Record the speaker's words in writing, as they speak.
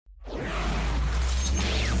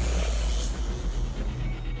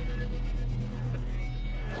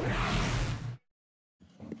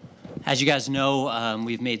As you guys know,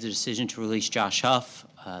 we've made the decision to release Josh Huff.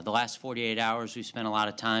 The last 48 hours, we've spent a lot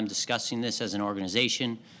of time discussing this as an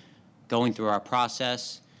organization, going through our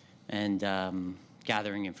process, and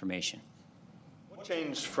gathering information. What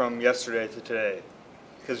changed from yesterday to today?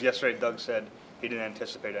 Because yesterday Doug said he didn't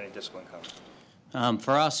anticipate any discipline coming.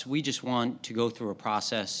 For us, we just want to go through a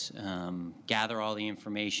process, gather all the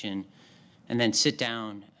information, and then sit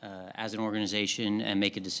down as an organization and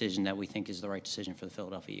make a decision that we think is the right decision for the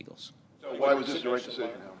Philadelphia Eagles. So why was this the right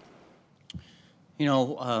decision? You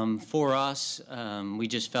know, for us, we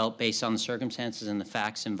just felt based on the circumstances and the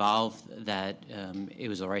facts involved that it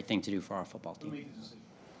was the right thing to do for our football team.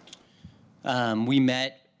 We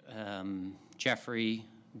met Jeffrey,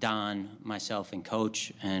 Don, myself, and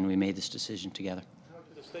Coach, and we made this decision together.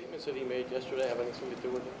 Did the statements that he made yesterday have anything to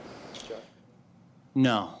do with it, Josh?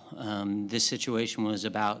 No. This situation was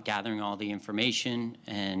about gathering all the information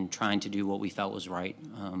and trying to do what we felt was right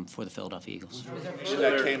for the Philadelphia Eagles. So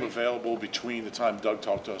that came available between the time Doug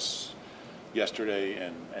talked to us yesterday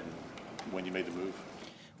and when you made the move?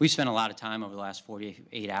 We spent a lot of time over the last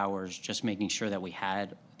 48 hours just making sure that we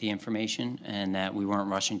had the information and that we weren't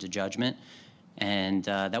rushing to judgment, and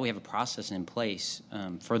that we have a process in place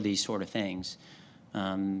for these sort of things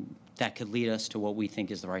that could lead us to what we think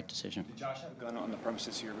is the right decision. Did Josh have a gun on the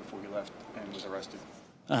premises here before he left and was arrested?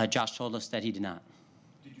 Josh told us that he did not.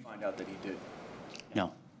 Did you find out that he did?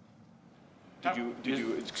 No. Did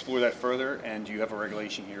you explore that further, and do you have a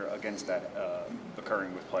regulation here against that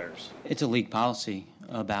occurring with players? It's a league policy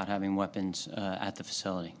about having weapons at the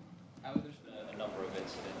facility. There's been a number of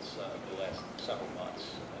incidents over the last several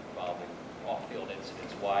months involving off-field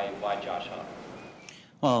incidents. Why Josh Huff?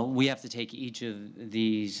 Well, we have to take each of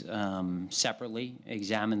these separately,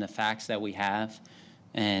 examine the facts that we have,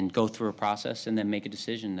 and go through a process and then make a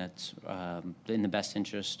decision that's in the best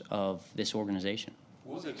interest of this organization.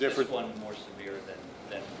 Was this one more severe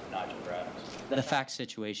than Nigel Bradham's? The fact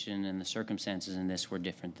situation and the circumstances in this were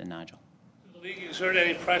different than Nigel. Did the league exert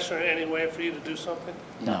any pressure in any way for you to do something?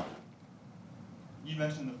 No. You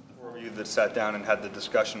mentioned the four of you that sat down and had the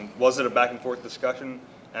discussion. Was it a back and forth discussion,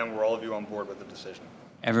 and were all of you on board with the decision?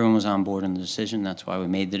 Everyone was on board in the decision. That's why we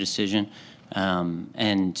made the decision. Over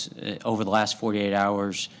the last 48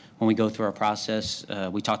 hours, when we go through our process,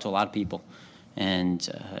 we talk to a lot of people. And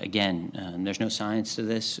again, there's no science to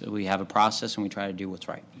this. We have a process, and we try to do what's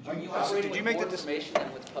right. Are you operating with more information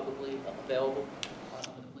than what's publicly available?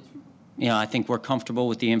 You know, I think we're comfortable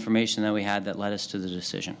with the information that we had that led us to the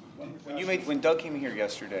decision. When Doug came here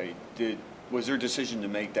yesterday, was there a decision to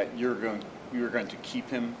make that you were going to keep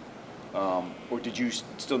him, or did you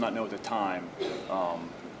still not know at the time?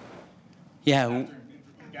 Yeah.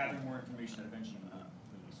 Gathering more information eventually.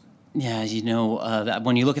 Yeah, you know,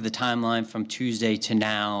 when you look at the timeline from Tuesday to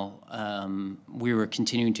now, we were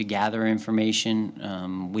continuing to gather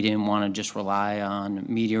information. We didn't want to just rely on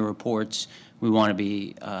media reports. We want to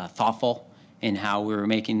be thoughtful in how we were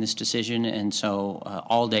making this decision. And so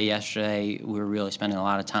all day yesterday, we were really spending a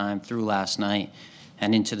lot of time through last night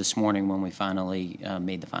and into this morning when we finally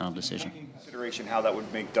made the final decision. Consideration how that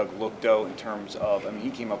would make Doug look, though, in terms of, I mean,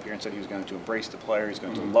 he came up here and said he was going to embrace the player, he's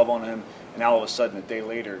going to love on him, and now all of a sudden, a day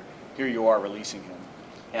later, here you are releasing him.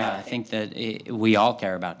 Yeah, I think that we all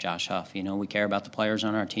care about Josh Huff. You know, we care about the players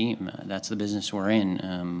on our team. That's the business we're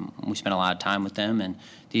in. We spend a lot of time with them, and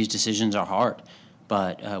these decisions are hard.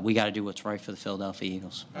 But we got to do what's right for the Philadelphia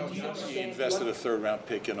Eagles. He invested a third-round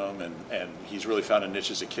pick in him, and he's really found a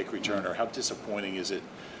niche as a kick returner. How disappointing is it,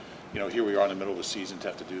 you know, here we are in the middle of the season to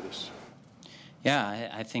have to do this? Yeah,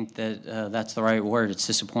 I think that that's the right word. It's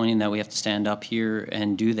disappointing that we have to stand up here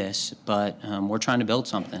and do this, but we're trying to build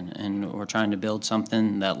something, and we're trying to build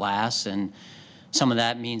something that lasts, and some of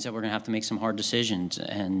that means that we're going to have to make some hard decisions,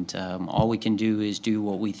 and all we can do is do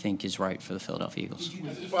what we think is right for the Philadelphia Eagles. Did you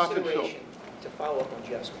give consideration, to follow up on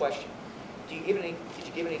Jeff's question, did you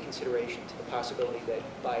give any consideration to the possibility that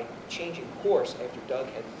by changing course after Doug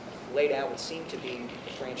had laid out what seemed to be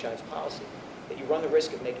the franchise policy, that you run the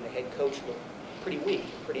risk of making the head coach look pretty weak,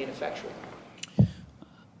 pretty ineffectual?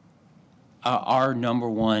 Our number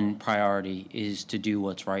one priority is to do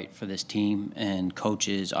what's right for this team, and Coach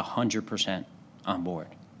is 100% on board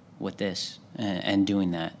with this and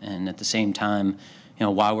doing that. And at the same time, you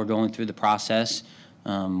know, while we're going through the process,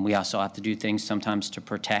 we also have to do things sometimes to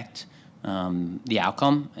protect the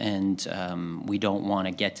outcome, and we don't want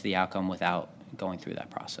to get to the outcome without going through that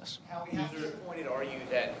process. Howie, how disappointed are you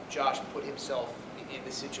that Josh put himself in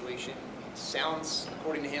this situation? It sounds,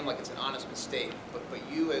 according to him, like it's an honest mistake, but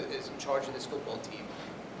you, as in charge of this football team,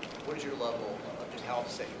 what is your level of just how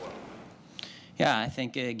upset you are? Yeah, I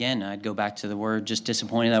think, again, I'd go back to the word just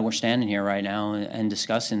disappointed that we're standing here right now and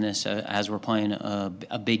discussing this as we're playing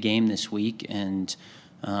a big game this week. And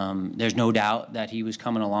there's no doubt that he was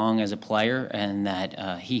coming along as a player and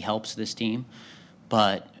that he helps this team.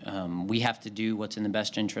 But we have to do what's in the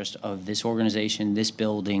best interest of this organization, this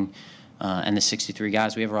building, and the 63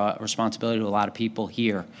 guys. We have a responsibility to a lot of people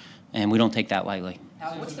here, and we don't take that lightly.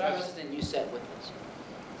 Howie, what's the precedent you set with this?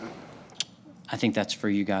 I think that's for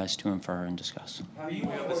you guys to infer and discuss. We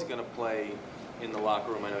know this is going to play in the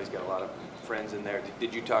locker room. I know he's got a lot of friends in there.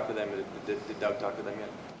 Did you talk to them? Did Doug talk to them yet?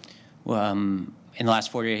 Well, in the last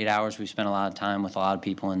 48 hours, we've spent a lot of time with a lot of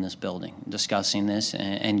people in this building discussing this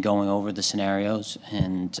and going over the scenarios.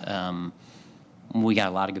 And we got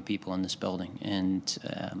a lot of good people in this building. And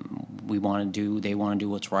they want to do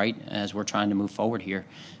what's right as we're trying to move forward here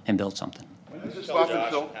and build something. When does this spot been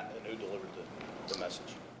filled? Who delivered the message?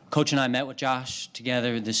 Coach and I met with Josh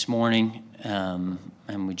together this morning,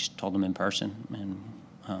 and we just told him in person.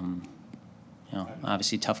 And,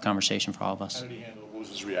 obviously tough conversation for all of us. How did he handle it? What was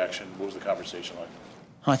his reaction? What was the conversation like?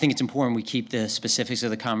 I think it's important we keep the specifics of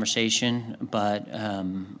the conversation, but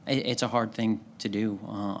it's a hard thing to do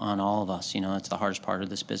on all of us. It's the hardest part of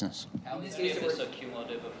this business. Is this a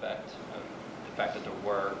cumulative effect of the fact that there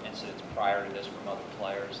were incidents prior to this from other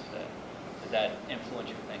players? Did that influence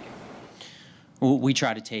your thinking? We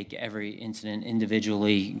try to take every incident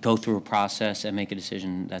individually, go through a process, and make a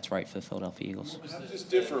decision that's right for the Philadelphia Eagles. How does this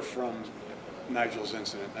differ from Nigel's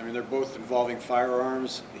incident? I mean, they're both involving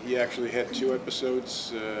firearms. He actually had 2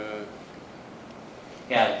 episodes.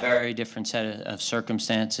 Yeah, very different set of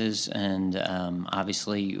circumstances, and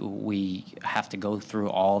obviously we have to go through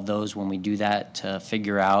all of those when we do that to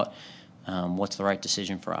figure out what's the right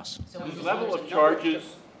decision for us. Does the level of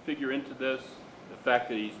charges figure into this? The fact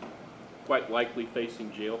that he's quite likely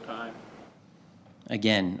facing jail time?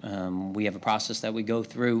 Again, we have a process that we go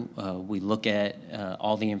through. We look at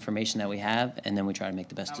all the information that we have, and then we try to make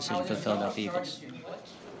the best decision for the Philadelphia Eagles.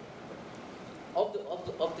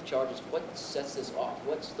 Of the charges, what sets this off?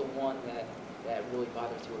 What's the one that really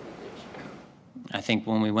bothers the organization? I think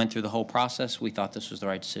when we went through the whole process, we thought this was the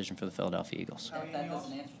right decision for the Philadelphia Eagles. That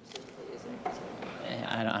doesn't answer specifically, is it?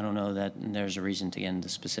 I don't know that there's a reason to get into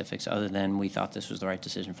specifics other than we thought this was the right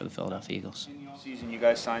decision for the Philadelphia Eagles. Season, you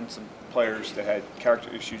guys signed some players that had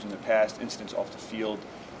character issues in the past, incidents off the field.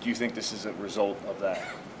 Do you think this is a result of that?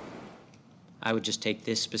 I would just take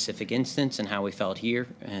this specific instance and how we felt here.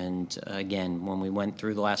 And again, when we went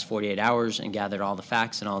through the last 48 hours and gathered all the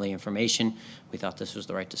facts and all the information, we thought this was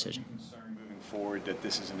the right decision. Concern moving forward that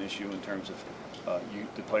this is an issue in terms of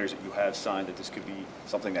the players that you have signed, that this could be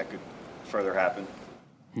something that could further happen?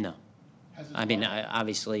 No. I mean,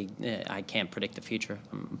 obviously, I can't predict the future,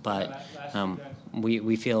 but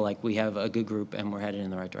we feel like we have a good group and we're headed in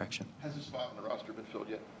the right direction. Has the spot on the roster been filled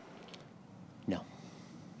yet? No.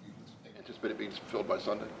 You anticipate it being filled by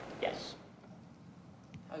Sunday? Yes.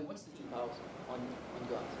 What's the team policy on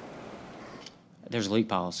guns? There's a league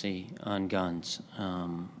policy on guns.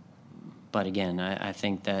 But again, I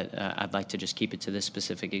think that I'd like to just keep it to this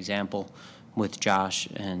specific example with Josh,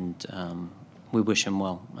 and we wish him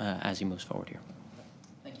well as he moves forward here.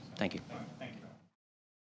 Thank you. Thank you.